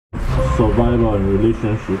survival in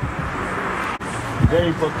relationship. Very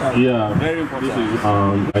important. Yeah, very important.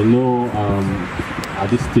 I know at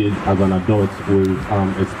this stage as an adult we've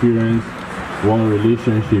experienced one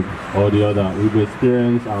relationship or the other. We've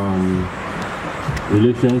experienced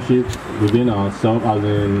relationships within ourselves, as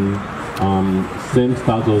in same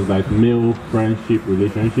status, like male friendship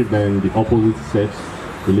relationship, then the opposite sex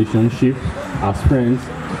relationship as friends.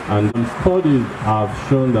 And studies have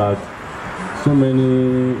shown that so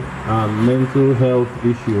many mental health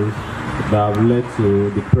issues that have led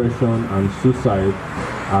to depression and suicide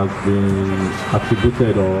has been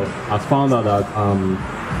attributed or has found out that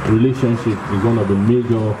relationship is one of the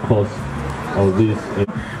major cause of this.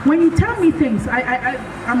 When you tell me things,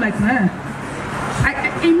 I'm like, man,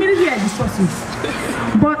 immediately I distrust you.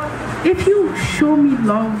 But if you show me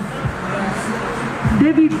love,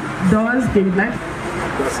 David like,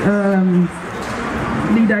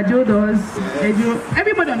 Leader Joe does,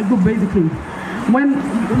 everybody on the group basically. When,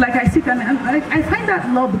 like, I sit and I find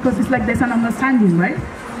that love because it's like there's an understanding, right?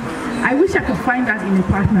 I wish I could find that in a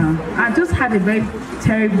partner. I just had a very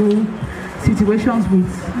terrible situations with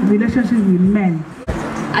relationships with men.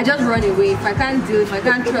 I just run away. If I can't do it, if I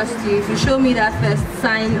can't trust you, if you show me that first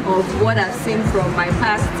sign of what I've seen from my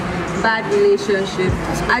past bad relationship,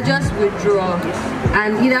 I just withdraw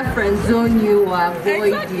and either friend zone you or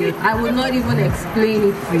avoid you. I will not even explain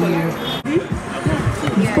it to you.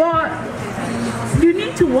 But you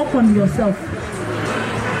need to work on yourself.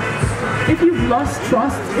 If you've lost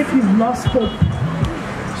trust, if you've lost hope,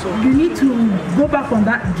 you need to go back on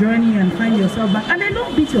that journey and find yourself back. And then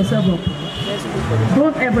don't beat yourself up.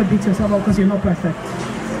 Don't ever beat yourself up because you're not perfect.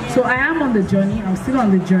 So I am on the journey, I'm still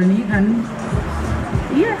on the journey, and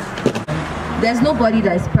yeah. There's nobody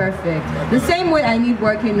that is perfect. The same way I need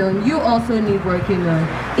working on, you also need working on.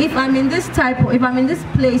 If I'm in this if I'm in this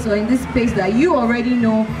place or in this space that you already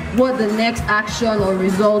know what the next action or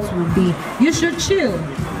results will be, you should chill.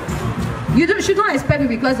 You should not expect me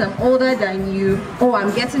because I'm older than you, or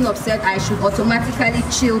I'm getting upset, I should automatically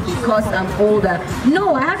chill because I'm older.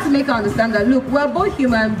 No, I have to make her understand that, look, we're both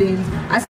human beings.